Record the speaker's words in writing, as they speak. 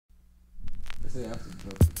say you have to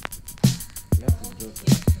drop it. You have to drop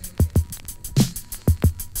it.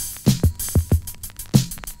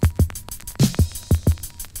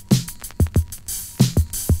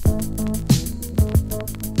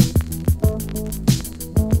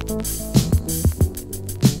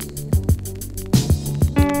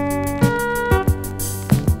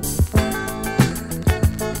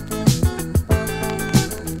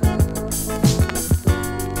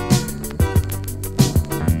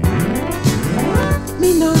 Me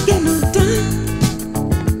no get no done,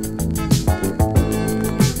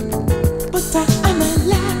 but I am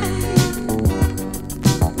alive.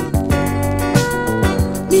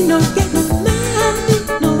 Me no get no money,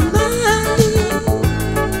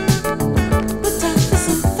 but I feel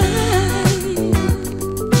so fine.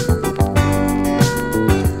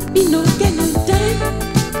 Me no get no done,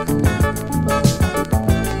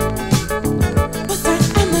 but I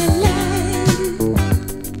am alive.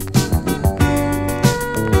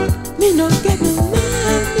 Me no get no money,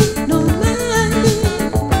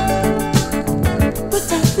 but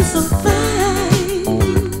I feel so fine.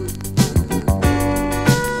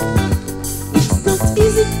 It's not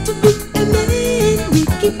easy to be a man. We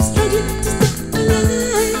keep struggling to stay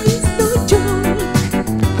alive. It's no joke.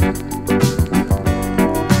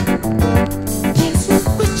 There's one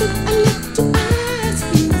question I like to ask: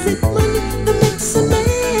 is it money that makes a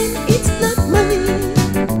man? It's not money.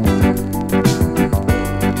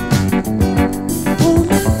 All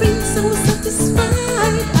my friends are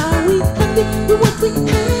satisfied. Are we happy with what we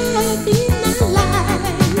have in our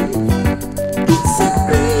life? It's a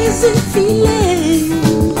crazy feeling.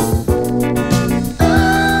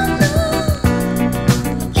 Oh no,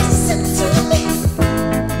 listen to me.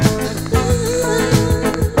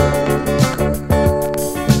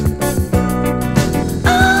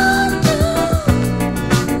 Oh no,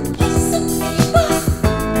 listen people.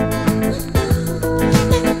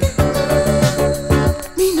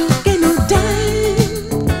 Me no get no dime,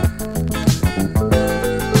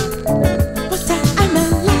 but I am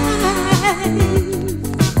alive.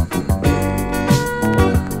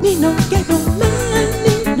 Me no get no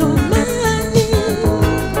money,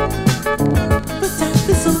 but I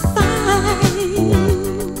feel so fine.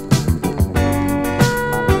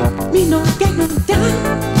 Me no get no dime,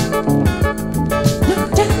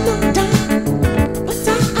 but I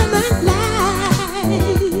am alive.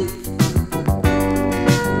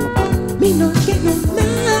 Me no get no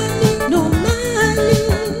money,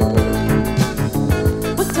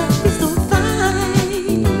 but I feel so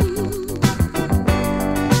fine.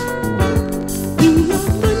 We have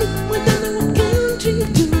money within our country.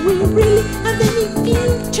 Do we really have any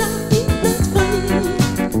future? It's not funny.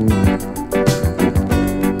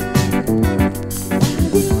 While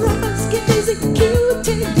the robots get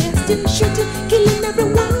executed, they're still shooting, killing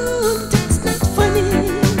everyone. That's not funny.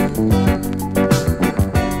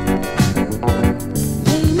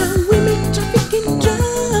 Men and women trafficking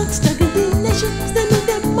drugs, targeting nations, they know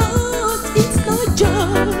them out. It's no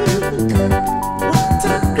joke. What a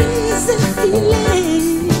crazy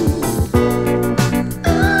feeling.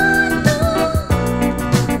 Oh no,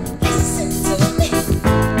 listen to me.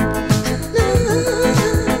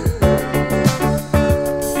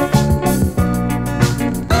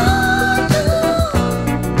 Oh no,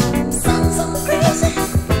 sounds so crazy.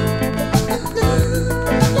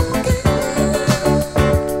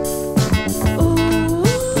 Oh,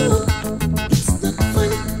 it's not funny. Oh, it's not funny. Oh, it's not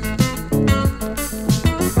funny.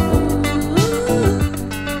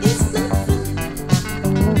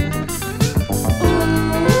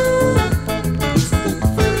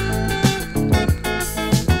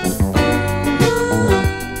 Oh,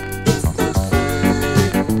 it's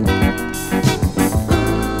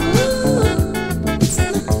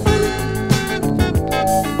not funny. Oh,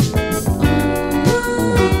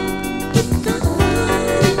 it's not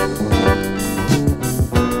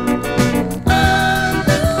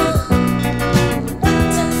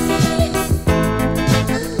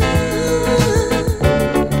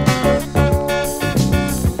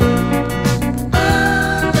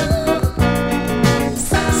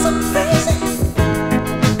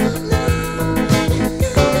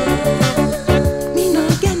Me no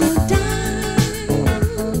get no dime,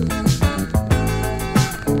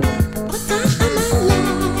 but I am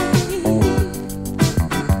alive.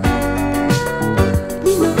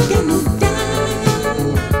 Me no get no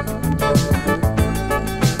dime,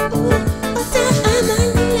 but I am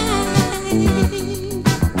alive.